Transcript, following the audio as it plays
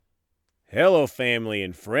Hello, family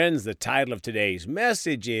and friends. The title of today's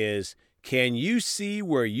message is, Can You See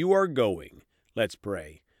Where You Are Going? Let's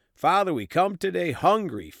pray. Father, we come today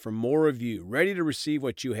hungry for more of you, ready to receive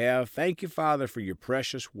what you have. Thank you, Father, for your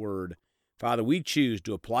precious word. Father, we choose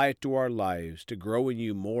to apply it to our lives, to grow in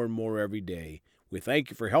you more and more every day. We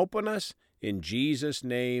thank you for helping us. In Jesus'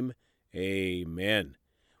 name, amen.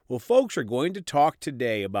 Well, folks are going to talk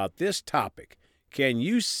today about this topic. Can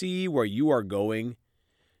you see where you are going?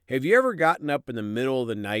 Have you ever gotten up in the middle of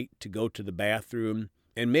the night to go to the bathroom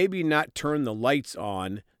and maybe not turn the lights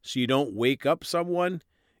on so you don't wake up someone,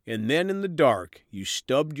 and then in the dark you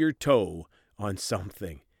stubbed your toe on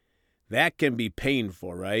something? That can be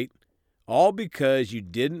painful, right? All because you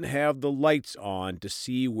didn't have the lights on to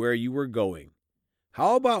see where you were going.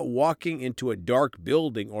 How about walking into a dark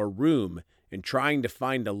building or room and trying to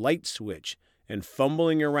find a light switch and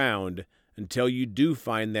fumbling around until you do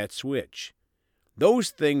find that switch?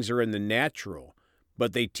 Those things are in the natural,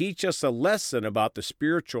 but they teach us a lesson about the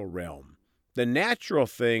spiritual realm. The natural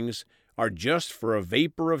things are just for a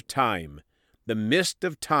vapor of time, the mist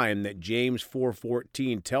of time that James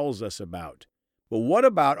 4:14 tells us about. But what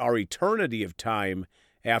about our eternity of time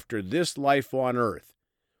after this life on earth?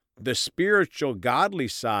 The spiritual, godly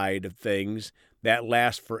side of things that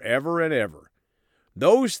last forever and ever.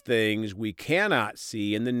 Those things we cannot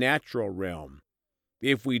see in the natural realm.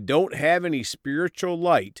 If we don't have any spiritual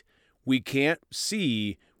light, we can't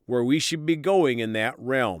see where we should be going in that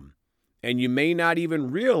realm. And you may not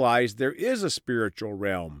even realize there is a spiritual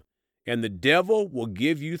realm. And the devil will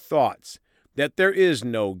give you thoughts that there is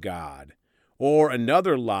no God. Or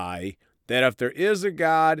another lie that if there is a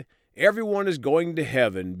God, everyone is going to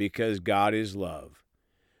heaven because God is love.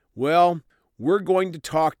 Well, we're going to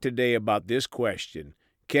talk today about this question.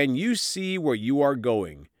 Can you see where you are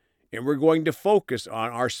going? And we're going to focus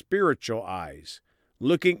on our spiritual eyes,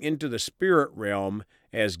 looking into the spirit realm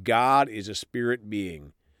as God is a spirit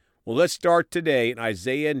being. Well, let's start today in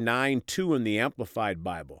Isaiah 9:2 in the Amplified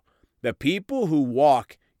Bible. The people who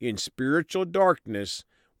walk in spiritual darkness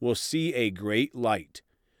will see a great light.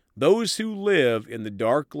 Those who live in the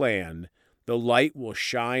dark land, the light will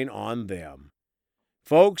shine on them.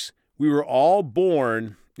 Folks, we were all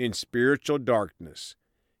born in spiritual darkness.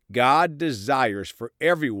 God desires for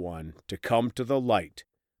everyone to come to the light,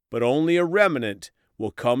 but only a remnant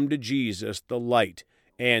will come to Jesus, the light,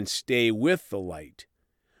 and stay with the light.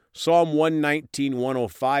 Psalm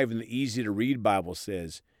 119:105 in the Easy to Read Bible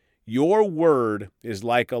says, Your word is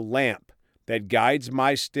like a lamp that guides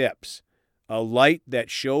my steps, a light that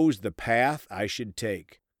shows the path I should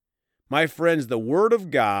take. My friends, the Word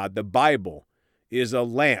of God, the Bible, is a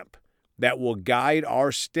lamp that will guide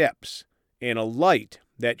our steps and a light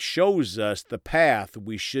that shows us the path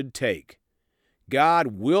we should take. God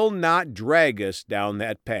will not drag us down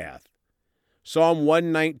that path. Psalm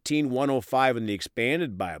 119:105 in the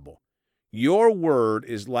Expanded Bible. Your word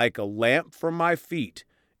is like a lamp for my feet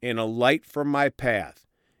and a light for my path.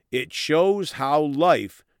 It shows how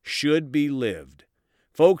life should be lived.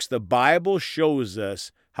 Folks, the Bible shows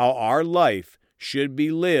us how our life should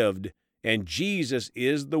be lived, and Jesus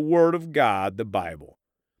is the Word of God, the Bible.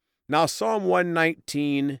 Now, Psalm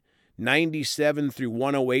 119:97 through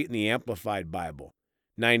 108 in the Amplified Bible.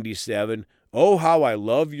 97, Oh, how I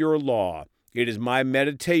love your law. It is my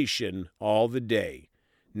meditation all the day.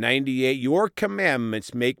 98, Your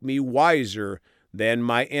commandments make me wiser than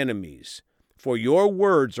my enemies, for your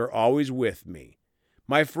words are always with me.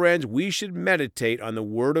 My friends, we should meditate on the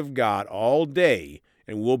Word of God all day,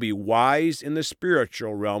 and we'll be wise in the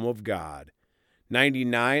spiritual realm of God.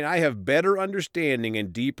 99, I have better understanding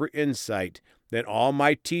and deeper insight than all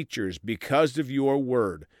my teachers because of your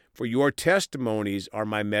word, for your testimonies are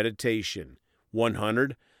my meditation.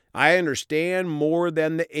 100, I understand more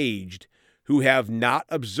than the aged who have not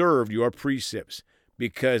observed your precepts,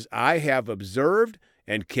 because I have observed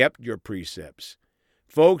and kept your precepts.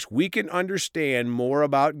 Folks, we can understand more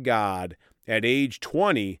about God at age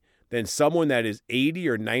 20 than someone that is 80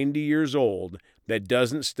 or 90 years old that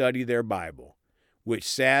doesn't study their Bible, which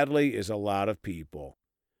sadly is a lot of people.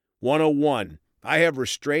 101, I have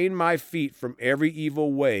restrained my feet from every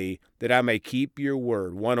evil way that I may keep your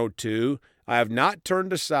word. 102, I have not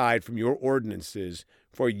turned aside from your ordinances,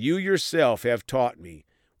 for you yourself have taught me.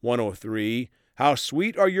 103, how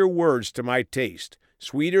sweet are your words to my taste,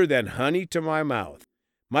 sweeter than honey to my mouth.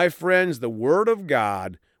 My friends, the Word of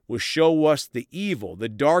God will show us the evil, the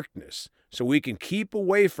darkness, so we can keep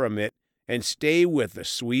away from it and stay with the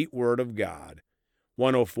sweet Word of God.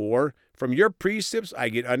 104, from your precepts I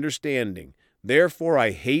get understanding. Therefore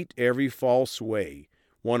I hate every false way.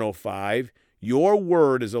 105, your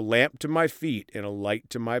word is a lamp to my feet and a light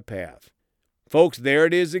to my path. Folks, there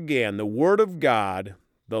it is again. The Word of God,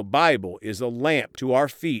 the Bible, is a lamp to our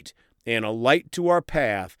feet and a light to our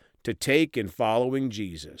path to take in following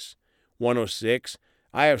Jesus. 106,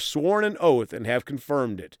 I have sworn an oath and have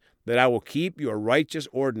confirmed it, that I will keep your righteous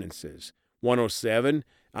ordinances. 107,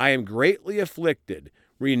 I am greatly afflicted.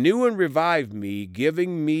 Renew and revive me,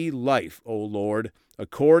 giving me life, O Lord,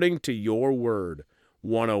 according to your word.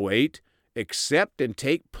 108, accept and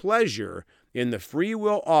take pleasure in the free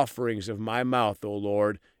will offerings of my mouth, O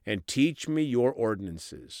Lord, and teach me your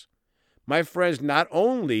ordinances. My friends, not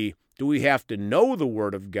only do we have to know the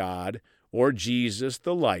Word of God, or Jesus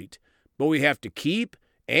the light, but we have to keep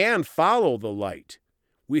and follow the light.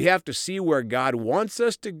 We have to see where God wants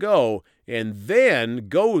us to go and then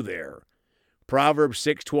go there. Proverbs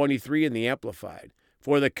 6:23 in the Amplified.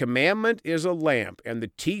 For the commandment is a lamp, and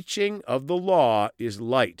the teaching of the law is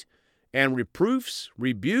light, and reproofs,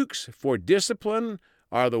 rebukes for discipline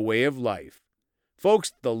are the way of life.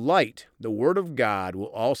 Folks, the light, the Word of God, will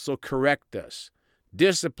also correct us,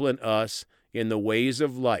 discipline us in the ways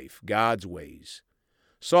of life, God's ways.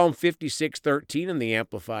 Psalm 56:13 in the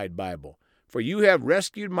Amplified Bible. For you have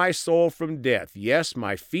rescued my soul from death, yes,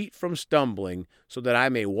 my feet from stumbling, so that I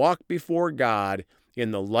may walk before God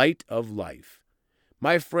in the light of life.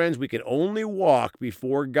 My friends, we can only walk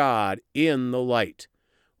before God in the light.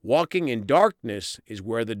 Walking in darkness is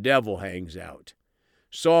where the devil hangs out.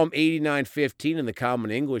 Psalm 89:15 in the Common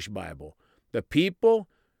English Bible. The people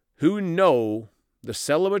who know the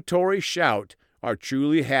celebratory shout are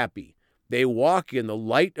truly happy. They walk in the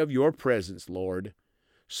light of your presence, Lord.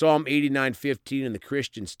 Psalm 89:15 in the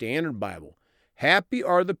Christian Standard Bible. Happy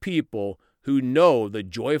are the people who know the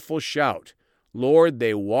joyful shout. Lord,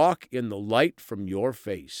 they walk in the light from your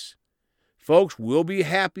face. Folks, we'll be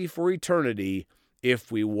happy for eternity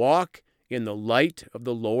if we walk in the light of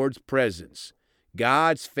the Lord's presence.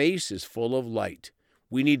 God's face is full of light.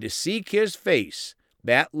 We need to seek his face,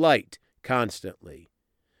 that light, constantly.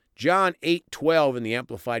 John 8:12 in the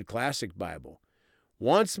Amplified Classic Bible.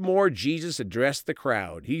 Once more Jesus addressed the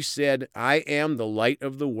crowd. He said, I am the light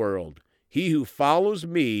of the world. He who follows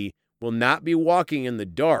me will not be walking in the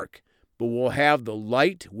dark, but will have the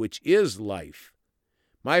light which is life.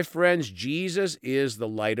 My friends, Jesus is the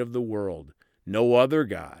light of the world, no other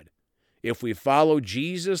God. If we follow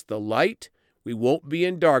Jesus, the light, we won't be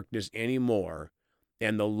in darkness anymore,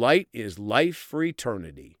 and the light is life for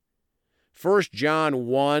eternity. 1 John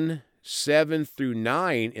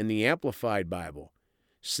 1:7-9 in the Amplified Bible.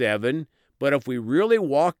 7, but if we really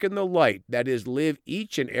walk in the light, that is, live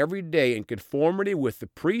each and every day in conformity with the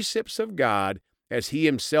precepts of God, as he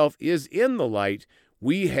himself is in the light,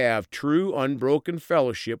 we have true unbroken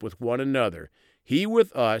fellowship with one another, he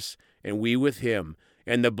with us and we with him.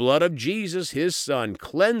 And the blood of Jesus, his Son,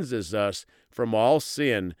 cleanses us from all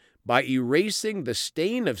sin by erasing the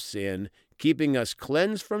stain of sin, keeping us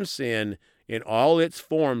cleansed from sin in all its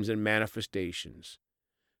forms and manifestations.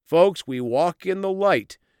 Folks, we walk in the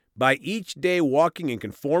light by each day walking in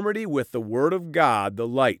conformity with the Word of God, the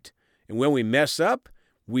light. And when we mess up,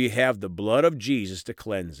 we have the blood of Jesus to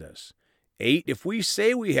cleanse us. 8, if we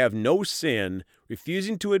say we have no sin,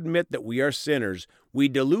 refusing to admit that we are sinners, we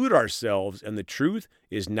delude ourselves and the truth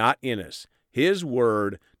is not in us. His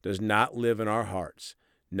Word does not live in our hearts.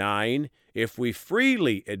 9, if we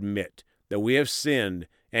freely admit that we have sinned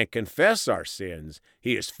and confess our sins,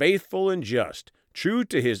 he is faithful and just, true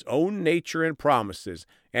to his own nature and promises,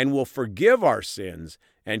 and will forgive our sins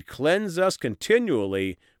and cleanse us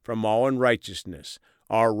continually from all unrighteousness,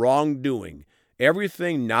 our wrongdoing,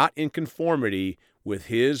 everything not in conformity with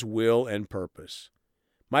his will and purpose.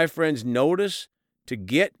 My friends, notice, to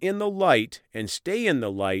get in the light and stay in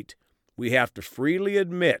the light, we have to freely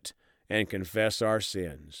admit and confess our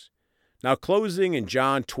sins. Now, closing in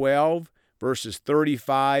John 12, verses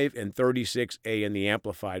 35 and 36a in the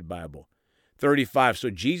Amplified Bible. 35, so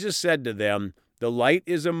Jesus said to them, the light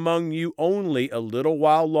is among you only a little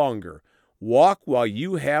while longer. Walk while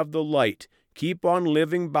you have the light. Keep on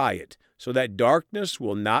living by it, so that darkness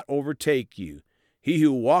will not overtake you. He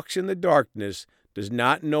who walks in the darkness does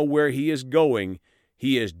not know where he is going.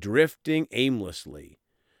 He is drifting aimlessly.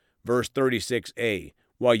 Verse 36a,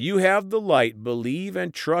 while you have the light, believe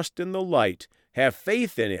and trust in the light. Have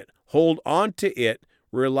faith in it. Hold on to it.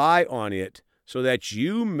 Rely on it, so that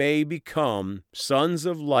you may become sons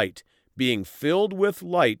of light, being filled with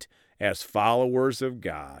light as followers of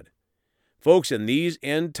God. Folks, in these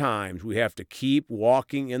end times, we have to keep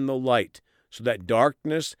walking in the light so that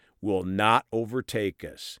darkness will not overtake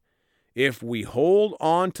us. If we hold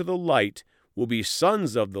on to the light, we'll be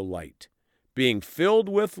sons of the light, being filled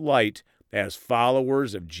with light as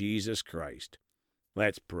followers of Jesus Christ.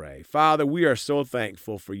 Let's pray. Father, we are so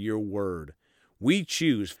thankful for your word. We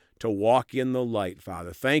choose to walk in the light,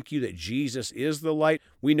 Father. Thank you that Jesus is the light.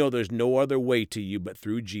 We know there's no other way to you but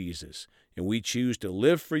through Jesus, and we choose to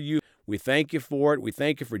live for you. We thank you for it. We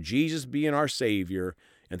thank you for Jesus being our Savior,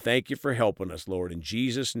 and thank you for helping us, Lord. In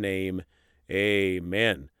Jesus' name,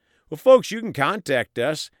 amen. Well, folks, you can contact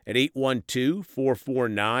us at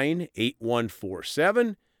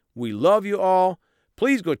 812-449-8147. We love you all.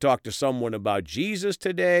 Please go talk to someone about Jesus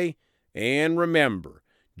today. And remember,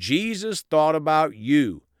 Jesus thought about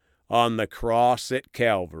you on the cross at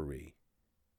Calvary.